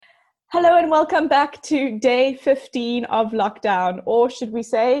Hello and welcome back to day 15 of lockdown, or should we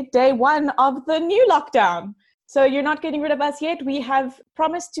say day 1 of the new lockdown. So you're not getting rid of us yet. We have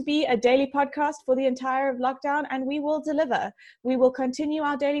promised to be a daily podcast for the entire of lockdown, and we will deliver. We will continue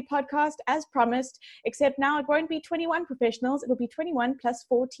our daily podcast as promised, except now it won't be 21 professionals, it'll be 21 plus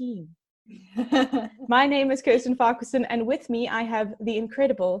 14. My name is Kirsten Farquharson, and with me I have the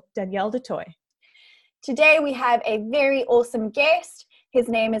incredible Danielle DeToy. Today we have a very awesome guest. His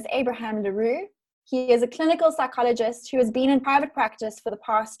name is Roux. He is a clinical psychologist who has been in private practice for the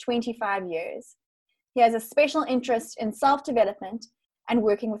past 25 years. He has a special interest in self-development and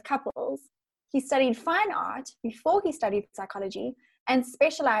working with couples. He studied fine art before he studied psychology and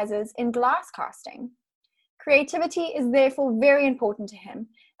specializes in glass casting. Creativity is therefore very important to him,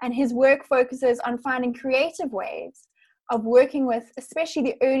 and his work focuses on finding creative ways of working with especially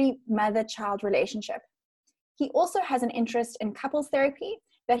the early mother-child relationship. He also has an interest in couples therapy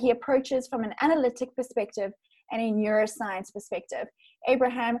that he approaches from an analytic perspective and a neuroscience perspective.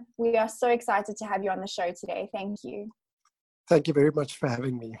 Abraham, we are so excited to have you on the show today. Thank you. Thank you very much for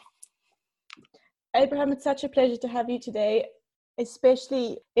having me. Abraham, it's such a pleasure to have you today,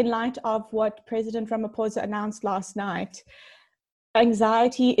 especially in light of what President Ramaphosa announced last night.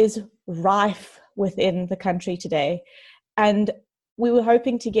 Anxiety is rife within the country today, and we were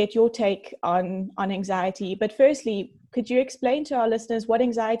hoping to get your take on anxiety. But firstly, could you explain to our listeners what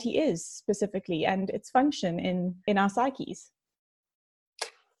anxiety is specifically and its function in our psyches?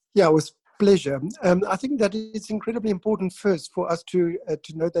 Yeah, with pleasure. I think that it's incredibly important first for us to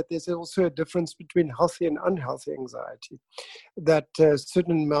know that there's also a difference between healthy and unhealthy anxiety. That a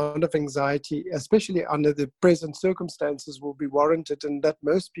certain amount of anxiety, especially under the present circumstances, will be warranted, and that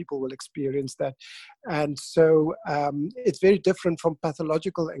most people will experience that. And so it's very different from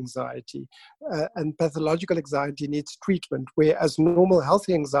pathological anxiety. And pathological anxiety needs treatment, whereas normal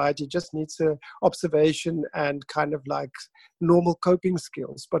healthy anxiety just needs observation and kind of like normal coping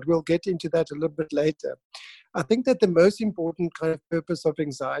skills. But we'll get into that a little bit later. I think that the most important kind of purpose of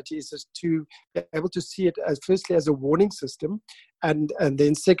anxiety is to be able to see it as firstly as a warning system, and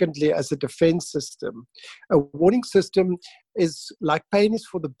then secondly as a defense system. A warning system is like pain is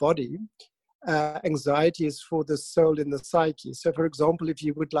for the body, anxiety is for the soul and the psyche. So for example, if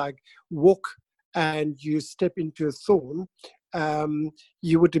you would like walk and you step into a thorn,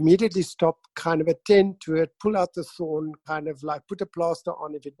 you would immediately stop, kind of attend to it, pull out the thorn, kind of like put a plaster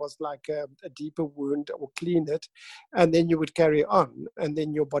on if it was like a deeper wound, or clean it, and then you would carry on, and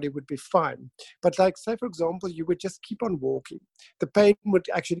then your body would be fine. But like, say for example, you would just keep on walking. The pain would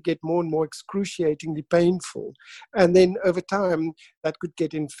actually get more and more excruciatingly painful, and then over time that could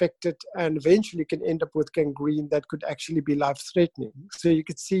get infected and eventually can end up with gangrene that could actually be life-threatening. So you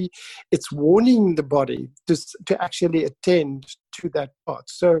could see it's warning the body to actually attend to that part.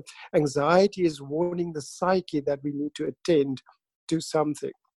 So anxiety is warning the psyche that we need to attend to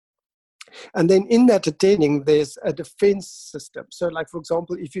something. And then in that attending, there's a defense system. So like, for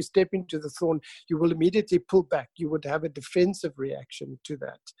example, if you step into the thorn, you will immediately pull back. You would have a defensive reaction to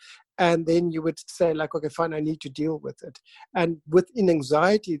that. And then you would say like, okay, fine, I need to deal with it. And within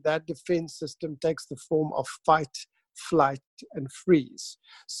anxiety, that defense system takes the form of fight, flight, and freeze.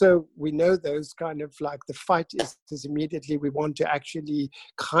 So we know those kind of like the fight is immediately we want to actually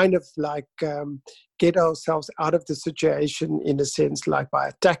kind of like get ourselves out of the situation, in a sense, like by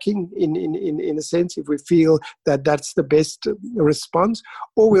attacking in a sense, if we feel that that's the best response,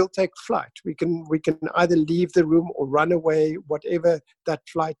 or we'll take flight. We can either leave the room or run away, whatever that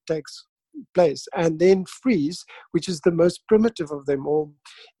flight takes place. And then freeze, which is the most primitive of them all,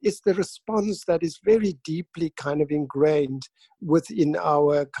 is the response that is very deeply kind of ingrained within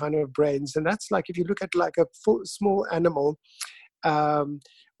our kind of brains. And that's like, if you look at like a small animal,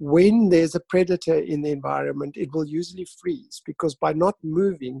 when there's a predator in the environment, it will usually freeze, because by not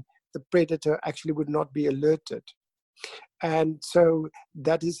moving, the predator actually would not be alerted. And so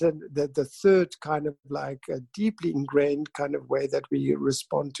that is the third kind of like a deeply ingrained kind of way that we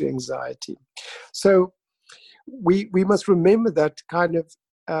respond to anxiety. So we must remember that kind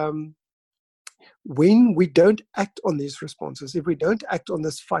of when we don't act on these responses, if we don't act on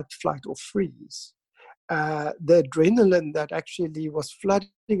this fight, flight, or freeze, the adrenaline that actually was flooding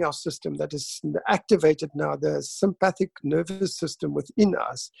our system, that is activated now, the sympathetic nervous system within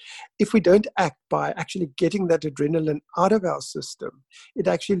us, if we don't act by actually getting that adrenaline out of our system, it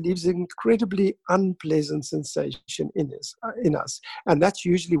actually leaves an incredibly unpleasant sensation in us. And that's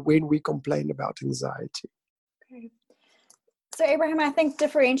usually when we complain about anxiety. Okay. So Abraham, I think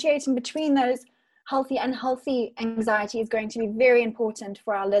differentiating between those healthy and unhealthy anxiety is going to be very important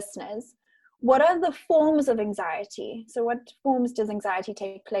for our listeners. what are the forms of anxiety? So what forms does anxiety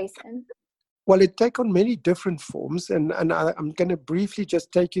take place in? Well, it take on many different forms, and I'm going to briefly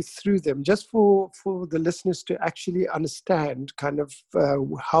just take you through them, just for the listeners to actually understand kind of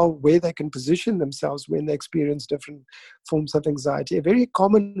where they can position themselves when they experience different forms of anxiety. A very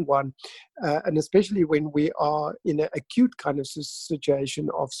common one, and especially when we are in an acute kind of situation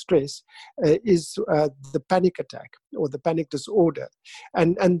of stress, is the panic attack or the panic disorder.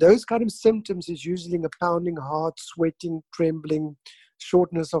 And those kind of symptoms is usually a pounding heart, sweating, trembling,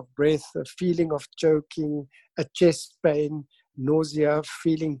 shortness of breath, a feeling of choking, a chest pain, nausea,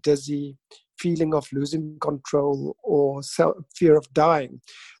 feeling dizzy, feeling of losing control, or fear of dying.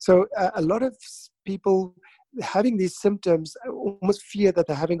 So a lot of people having these symptoms almost fear that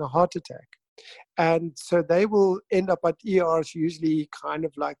they're having a heart attack. And so they will end up at ERs usually kind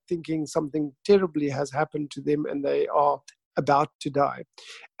of like thinking something terribly has happened to them and they are about to die.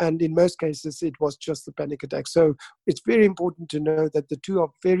 And in most cases, it was just the panic attack. So it's very important to know that the two are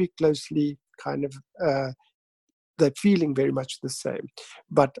very closely kind of, they're feeling very much the same.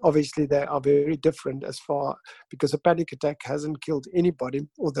 But obviously they are very different because a panic attack hasn't killed anybody,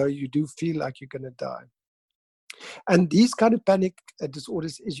 although you do feel like you're going to die. And these kind of panic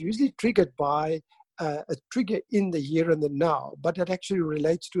disorders is usually triggered by a trigger in the here and the now, but it actually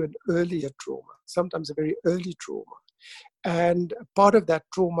relates to an earlier trauma, sometimes a very early trauma. And part of that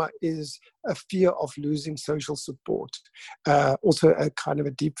trauma is a fear of losing social support. Also a kind of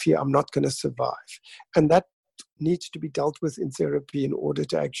a deep fear, I'm not going to survive. And that needs to be dealt with in therapy in order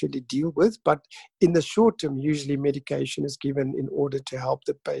to actually deal with. But in the short term, usually medication is given in order to help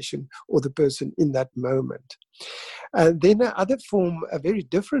the patient or the person in that moment. And then another form, a very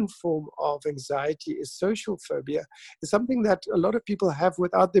different form of anxiety is social phobia. It's something that a lot of people have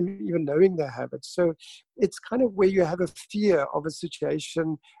without them even knowing they have it. So it's kind of where you have a fear of a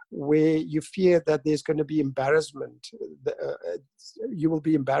situation where you fear that there's going to be embarrassment. You will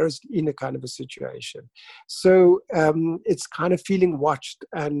be embarrassed in a kind of a situation. So it's kind of feeling watched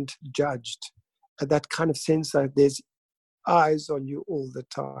and judged. That kind of sense that there's eyes on you all the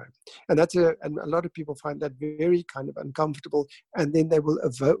time. And and a lot of people find that very kind of uncomfortable, and then they will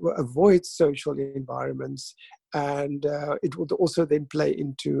avoid social environments, and it would also then play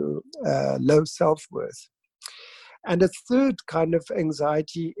into low self-worth. And a third kind of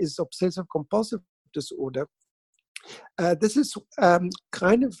anxiety is obsessive compulsive disorder. This is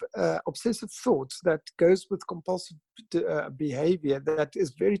kind of obsessive thoughts that goes with compulsive behavior that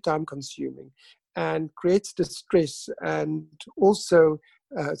is very time consuming and creates distress, and also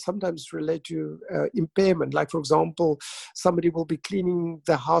sometimes relate to impairment. Like, for example, somebody will be cleaning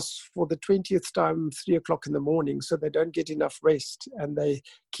the house for the 20th time, 3 o'clock in the morning, so they don't get enough rest and they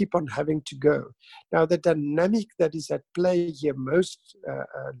keep on having to go. Now, the dynamic that is at play here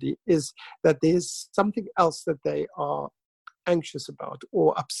mostly is that there's something else that they are anxious about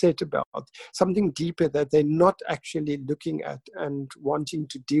or upset about, something deeper that they're not actually looking at and wanting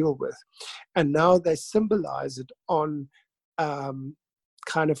to deal with. And now they symbolize it on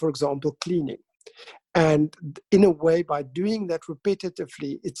kind of, for example, cleaning. And in a way, by doing that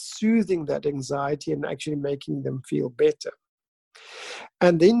repetitively, it's soothing that anxiety and actually making them feel better.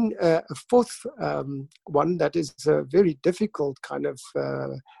 And then a fourth one that is a very difficult kind of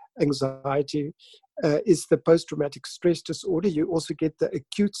anxiety is the post-traumatic stress disorder. You also get the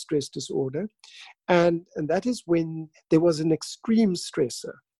acute stress disorder. And that is when there was an extreme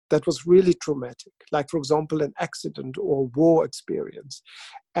stressor that was really traumatic, like, for example, an accident or war experience.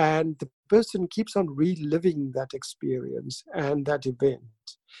 And the person keeps on reliving that experience and that event.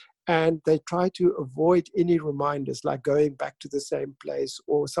 And they try to avoid any reminders, like going back to the same place,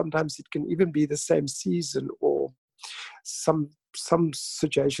 or sometimes it can even be the same season or some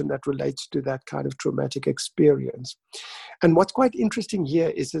situation that relates to that kind of traumatic experience. And what's quite interesting here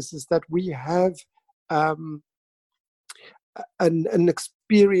is that we have an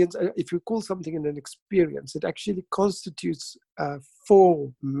experience. If you call something an experience, it actually constitutes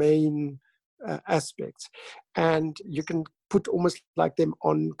 4 main aspects, and you can put almost like them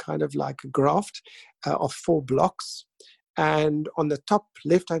on kind of like a graph of 4 blocks. And on the top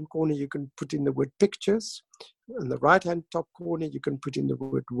left-hand corner, you can put in the word pictures. On the right-hand top corner, you can put in the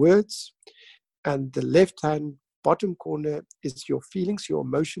word words. And the left-hand bottom corner is your feelings, your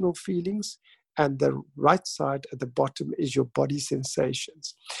emotional feelings. And the right side at the bottom is your body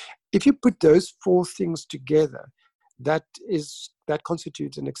sensations. If you put those 4 things together, that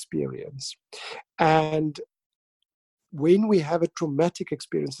constitutes an experience. And when we have a traumatic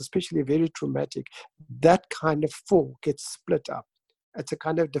experience, especially a very traumatic, that kind of 4 gets split up. It's a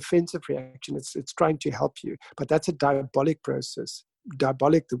kind of defensive reaction. It's trying to help you, but that's a diabolic process.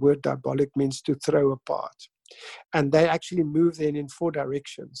 diabolic. The word diabolic means to throw apart. And they actually move then in 4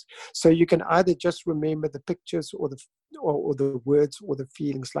 directions. So you can either just remember the pictures or the words or the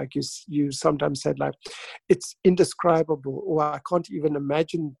feelings, like you sometimes said, like, it's indescribable, or I can't even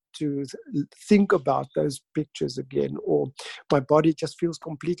imagine to think about those pictures again, or my body just feels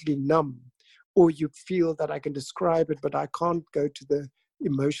completely numb, or you feel that I can describe it, but I can't go to the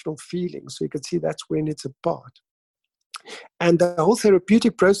emotional feelings. So you can see that's when it's apart. And the whole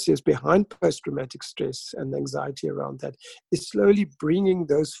therapeutic process behind post-traumatic stress and anxiety around that is slowly bringing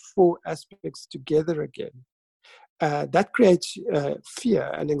those 4 aspects together again. That creates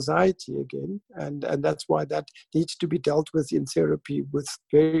fear and anxiety again, and that's why that needs to be dealt with in therapy with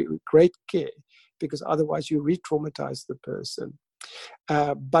very great care, because otherwise you re-traumatize the person.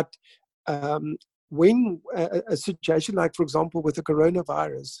 But when a situation like, for example, with the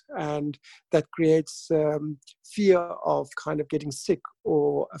coronavirus, and that creates fear of kind of getting sick,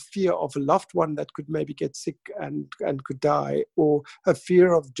 or a fear of a loved one that could maybe get sick and could die, or a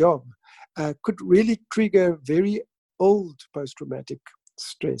fear of job, could really trigger very old post-traumatic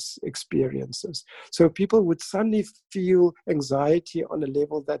stress experiences. So people would suddenly feel anxiety on a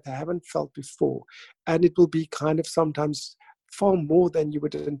level that they haven't felt before. And it will be kind of sometimes far more than you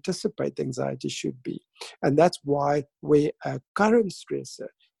would anticipate the anxiety should be. And that's why where a current stressor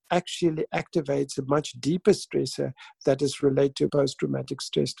actually activates a much deeper stressor that is related to post-traumatic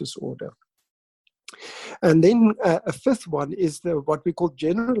stress disorder. And then a 5th one is what we call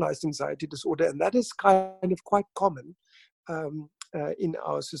generalized anxiety disorder, and that is kind of quite common in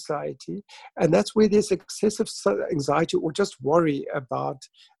our society. And that's where there's excessive anxiety or just worry about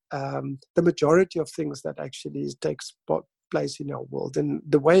the majority of things that actually takes place in our world. And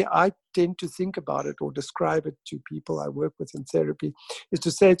the way I tend to think about it or describe it to people I work with in therapy is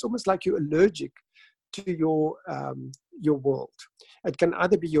to say it's almost like you're allergic to your world. It can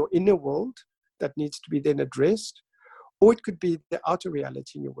either be your inner world that needs to be then addressed, or it could be the outer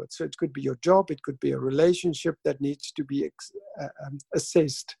reality in your world. So it could be your job, it could be a relationship that needs to be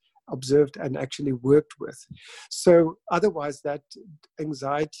assessed, observed, and actually worked with. So otherwise that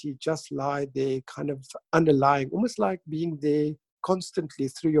anxiety just lie there kind of underlying, almost like being there constantly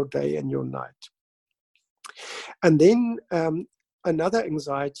through your day and your night. And then another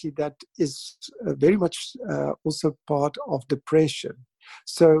anxiety that is very much also part of depression.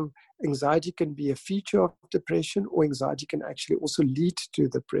 So anxiety can be a feature of depression, or anxiety can actually also lead to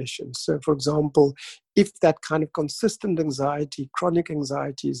depression. So, for example, if that kind of consistent anxiety, chronic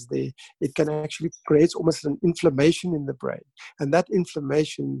anxiety is there, it can actually create almost an inflammation in the brain. And that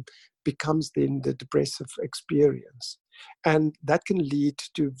inflammation becomes then the depressive experience. And that can lead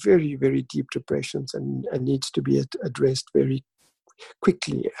to very, very deep depressions and needs to be addressed very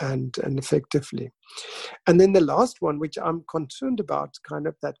quickly and effectively. And then the last one, which I'm concerned about, kind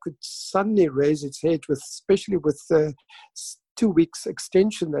of that could suddenly raise its head, with, especially with the 2 weeks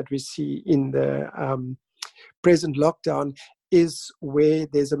extension that we see in the present lockdown, is where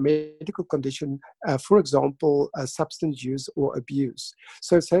there's a medical condition, for example, substance use or abuse.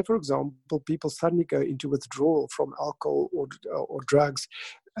 So say, for example, people suddenly go into withdrawal from alcohol or drugs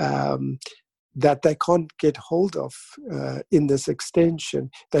that they can't get hold of in this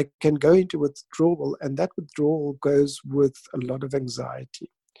extension. They can go into withdrawal, and that withdrawal goes with a lot of anxiety.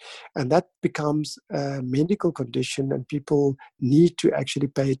 And that becomes a medical condition, and people need to actually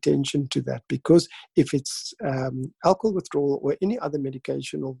pay attention to that, because if it's alcohol withdrawal or any other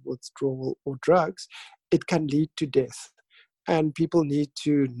medication or withdrawal or drugs, it can lead to death. And people need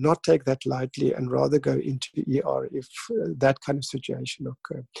to not take that lightly and rather go into ER if that kind of situation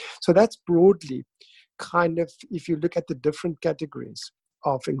occurs. So that's broadly kind of, if you look at the different categories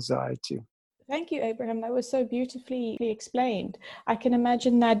of anxiety. Thank you, Abraham. That was so beautifully explained. I can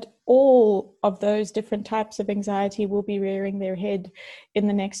imagine that all of those different types of anxiety will be rearing their head in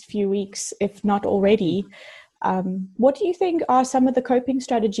the next few weeks, if not already. What do you think are some of the coping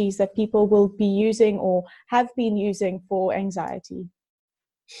strategies that people will be using or have been using for anxiety?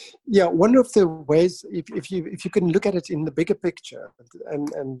 Yeah, one of the ways, if you can look at it in the bigger picture,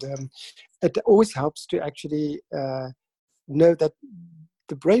 and it always helps to actually know that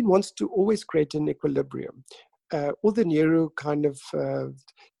the brain wants to always create an equilibrium. All the neuro kind of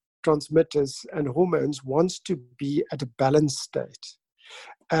transmitters and hormones wants to be at a balanced state.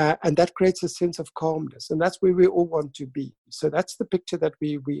 And that creates a sense of calmness. And that's where we all want to be. So that's the picture that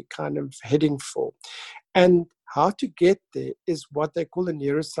we kind of heading for. And how to get there is what they call in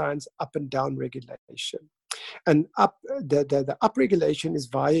neuroscience up and down regulation. And the up regulation is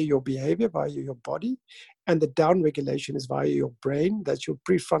via your behavior, via your body. And the down regulation is via your brain. That's your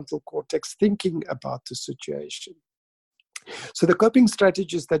prefrontal cortex thinking about the situation. So the coping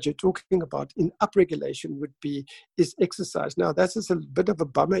strategies that you're talking about in upregulation is exercise. Now, that's just a bit of a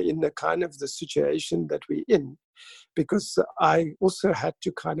bummer in the kind of the situation that we're in, because I also had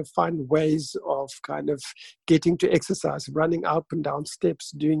to kind of find ways of kind of getting to exercise, running up and down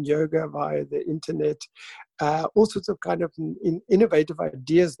steps, doing yoga via the internet, all sorts of kind of innovative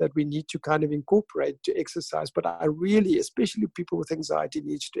ideas that we need to kind of incorporate to exercise. But I really, especially people with anxiety,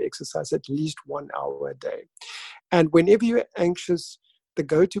 needs to exercise at least 1 hour a day. And whenever you're anxious, the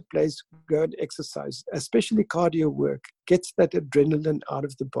go-to place, go and exercise, especially cardio work, gets that adrenaline out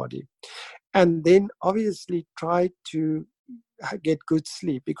of the body. And then obviously try to get good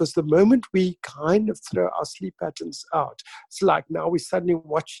sleep, because the moment we kind of throw our sleep patterns out, it's like now we're suddenly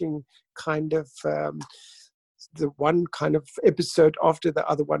watching kind of the one kind of episode after the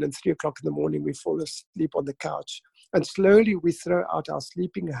other one, and 3 o'clock in the morning we fall asleep on the couch. And slowly we throw out our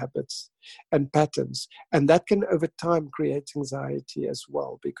sleeping habits and patterns. And that can over time create anxiety as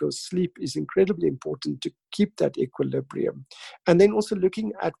well, because sleep is incredibly important to keep that equilibrium. And then also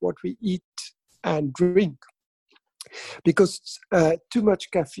looking at what we eat and drink. Because too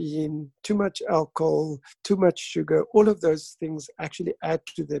much caffeine, too much alcohol, too much sugar, all of those things actually add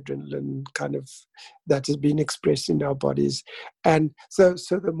to the adrenaline kind of that is being expressed in our bodies. And so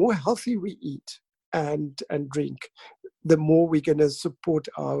the more healthy we eat and drink, the more we're going to support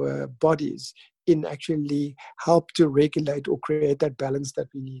our bodies in actually help to regulate or create that balance that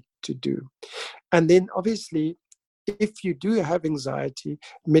we need to do. And then obviously, if you do have anxiety,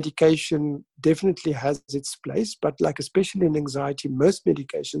 medication definitely has its place, but like especially in anxiety, most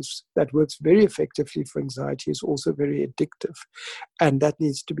medications that works very effectively for anxiety is also very addictive, and that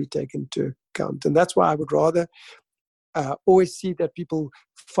needs to be taken into account. And that's why I would rather always see that people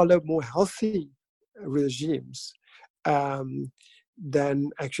follow more healthy regimes than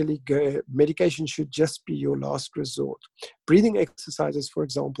actually go. Medication should just be your last resort. Breathing exercises, for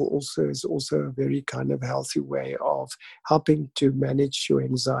example, is also a very kind of healthy way of helping to manage your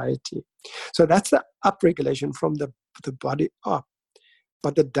anxiety. So that's the upregulation from the body up.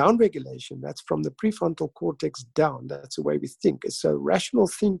 But the downregulation, that's from the prefrontal cortex down. That's the way we think. So rational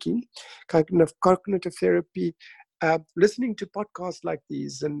thinking, kind of cognitive therapy, listening to podcasts like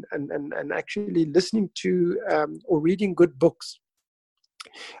these and actually listening to or reading good books,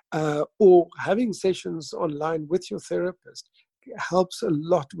 or having sessions online with your therapist helps a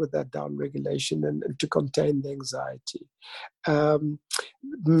lot with that down regulation and to contain the anxiety.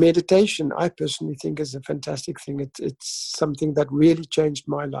 Meditation, I personally think, is a fantastic thing. It's something that really changed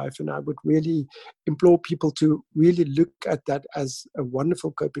my life, and I would really implore people to really look at that as a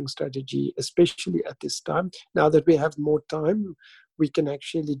wonderful coping strategy, especially at this time. Now that we have more time, we can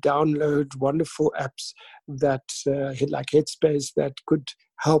actually download wonderful apps that, like Headspace, that could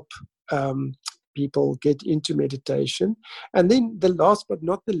help people get into meditation. And then the last but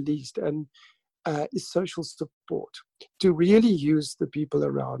not the least, is social support, to really use the people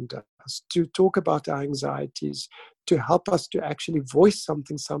around us, to talk about our anxieties, to help us to actually voice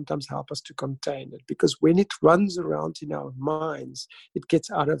something, sometimes help us to contain it. Because when it runs around in our minds, it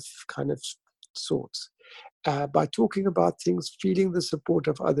gets out of kind of sorts. By talking about things, feeling the support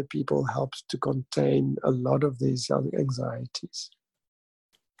of other people helps to contain a lot of these other anxieties.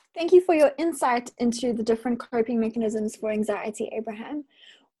 Thank you for your insight into the different coping mechanisms for anxiety, Abraham.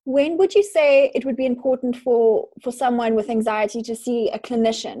 When would you say it would be important for someone with anxiety to see a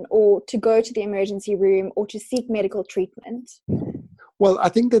clinician, or to go to the emergency room, or to seek medical treatment? Well, I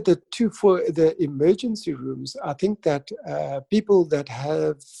think that for the emergency rooms, I think that people that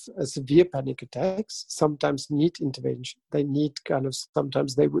have severe panic attacks sometimes need intervention. They need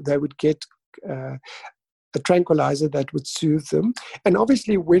sometimes they would get a tranquilizer that would soothe them. And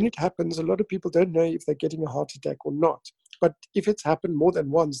obviously when it happens, a lot of people don't know if they're getting a heart attack or not. But if it's happened more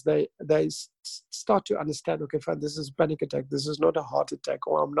than once, they start to understand, okay, fine, this is a panic attack. This is not a heart attack,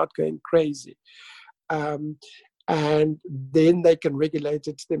 or I'm not going crazy. And then they can regulate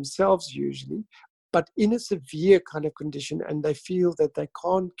it themselves usually. But in a severe kind of condition, and they feel that they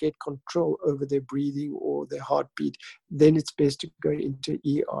can't get control over their breathing or their heartbeat, then it's best to go into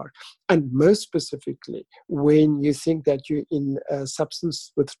ER. And most specifically, when you think that you're in a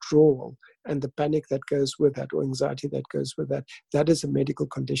substance withdrawal and the panic that goes with that, or anxiety that goes with that, that is a medical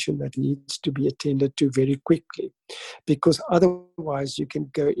condition that needs to be attended to very quickly. Because otherwise you can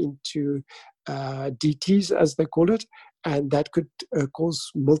go into DTs, as they call it, and that could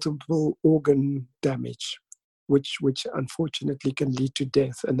cause multiple organ damage, which unfortunately can lead to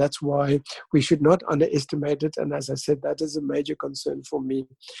death. And that's why we should not underestimate it. And as I said, that is a major concern for me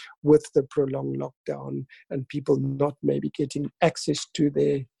with the prolonged lockdown and people not maybe getting access to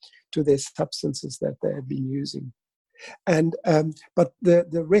their substances that they have been using. And but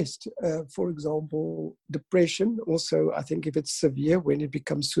the rest, for example, depression. Also, I think if it's severe, when it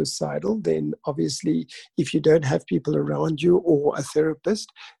becomes suicidal, then obviously, if you don't have people around you or a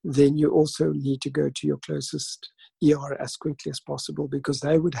therapist, then you also need to go to your closest ER as quickly as possible, because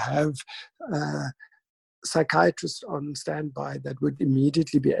they would have psychiatrists on standby that would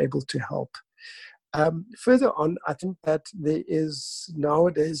immediately be able to help. Further on, I think that there is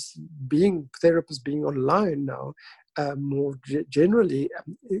nowadays therapists being online now, more generally,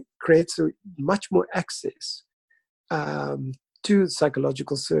 it creates a much more access to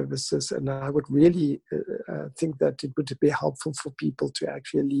psychological services. And I would really think that it would be helpful for people to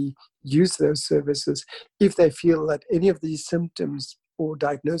actually use those services if they feel that any of these symptoms or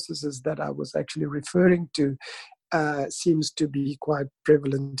diagnoses that I was actually referring to seems to be quite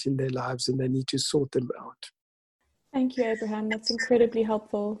prevalent in their lives, and they need to sort them out. Thank you, Abraham. That's incredibly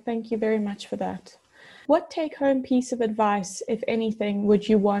helpful. Thank you very much for that. What take-home piece of advice, if anything, would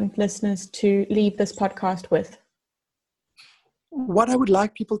you want listeners to leave this podcast with? What I would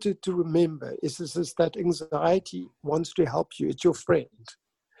like people to remember is that anxiety wants to help you. It's your friend.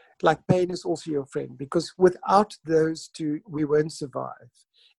 Like pain is also your friend, because without those two, we won't survive.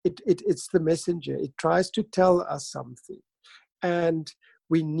 It's the messenger. It tries to tell us something, and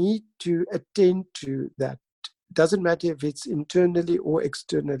we need to attend to that. Doesn't matter if it's internally or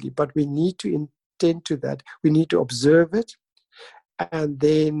externally, but we need to attend to that. We need to observe it, and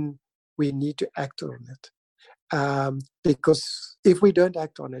then we need to act on it. Because if we don't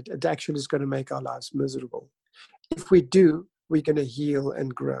act on it, it actually is going to make our lives miserable. If we do, we're going to heal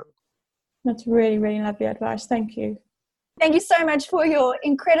and grow. That's really, really lovely advice. Thank you. Thank you so much for your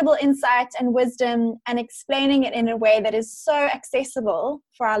incredible insight and wisdom, and explaining it in a way that is so accessible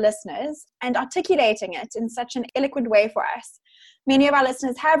for our listeners, and articulating it in such an eloquent way for us. Many of our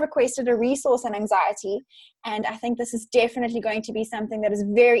listeners have requested a resource on anxiety, and I think this is definitely going to be something that is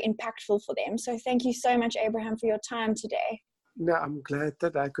very impactful for them. So thank you so much, Abraham, for your time today. No, I'm glad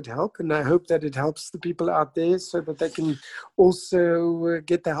that I could help, and I hope that it helps the people out there so that they can also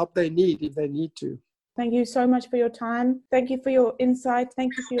get the help they need if they need to. Thank you so much for your time. Thank you for your insight.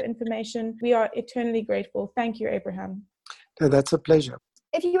 Thank you for your information. We are eternally grateful. Thank you, Abraham. No, that's a pleasure.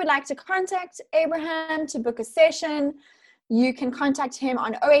 If you would like to contact Abraham to book a session, you can contact him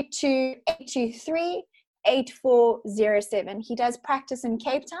on 082-823-8407. He does practice in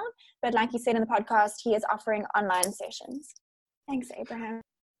Cape Town, but like he said in the podcast, he is offering online sessions. Thanks, Abraham.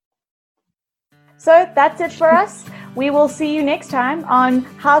 So that's it for us. We will see you next time on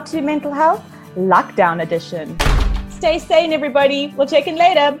How to Mental Health Lockdown Edition. Stay sane, everybody. We'll check in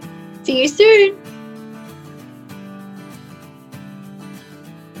later. See you soon.